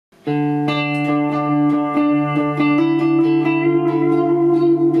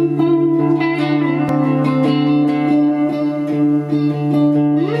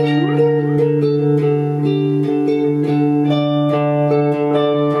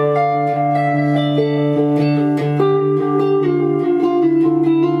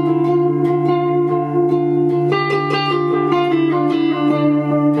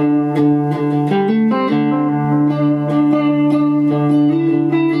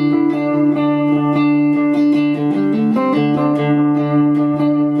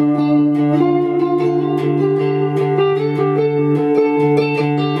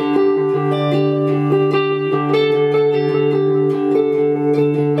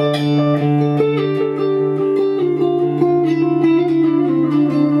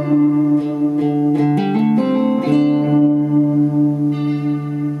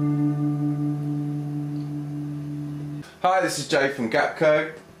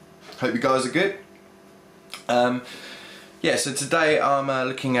Jacko. Hope you guys are good. Yeah, so today I'm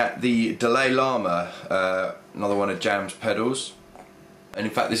looking at the Delay Llama, another one of Jam's pedals. And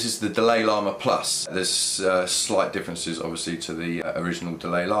in fact this is the Delay Llama Plus. There's slight differences obviously to the original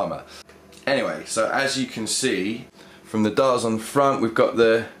Delay Llama. Anyway, so as you can see from the dials on the front, we've got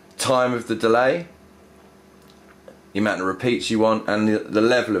the time of the delay, the amount of repeats you want, and the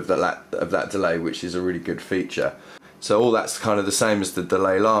level of that delay, which is a really good feature. So all that's kind of the same as the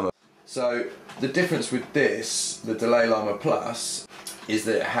Delay Llama. So the difference with this, the Delay Llama Plus, is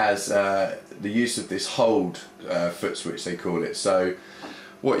that it has the use of this hold foot switch, they call it. So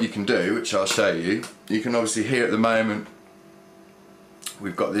what you can do, which I'll show you, you can obviously hear at the moment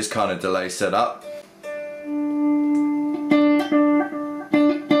we've got this kind of delay set up.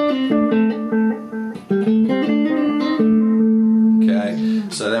 Okay,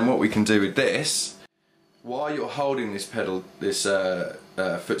 so then what we can do with this, while you're holding this pedal, this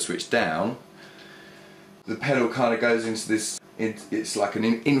foot switch down, the pedal kind of goes into this, it's like an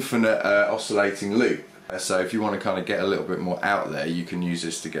infinite oscillating loop. So if you want to kind of get a little bit more out there, you can use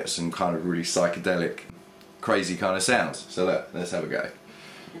this to get some kind of really psychedelic, crazy kind of sounds. So look, let's have a go.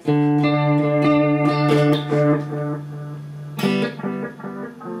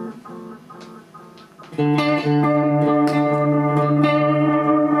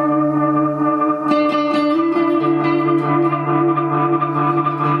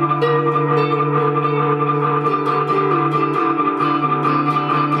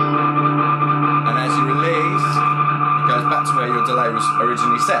 And as you release, it goes back to where your delay was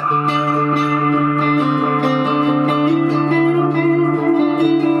originally set.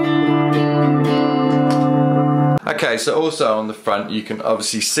 Okay, so also on the front you can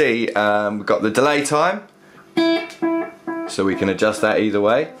obviously see we've got the delay time, so we can adjust that either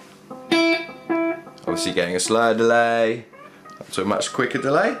way. Obviously getting a slower delay up to a much quicker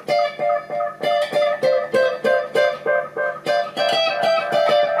delay.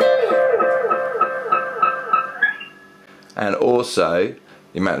 And also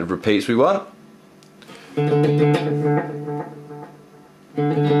the amount of repeats we want.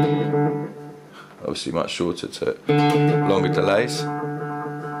 Obviously much shorter to longer delays,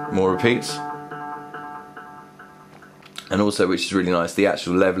 more repeats, and also, which is really nice, the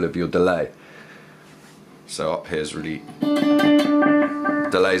actual level of your delay. So up here is really,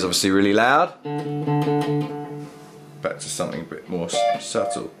 delay is obviously really loud, back to something a bit more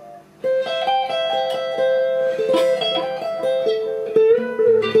subtle.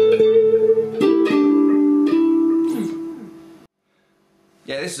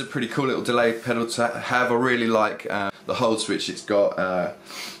 Yeah, this is a pretty cool little delay pedal to have. I really like the hold switch it's got.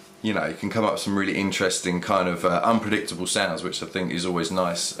 You know, you can come up with some really interesting kind of unpredictable sounds, which I think is always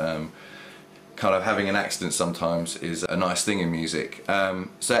nice. Kind of having an accident sometimes is a nice thing in music.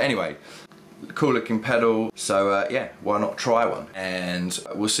 So anyway, cool looking pedal. So yeah, why not try one? And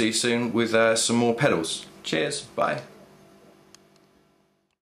we'll see you soon with some more pedals. Cheers, bye.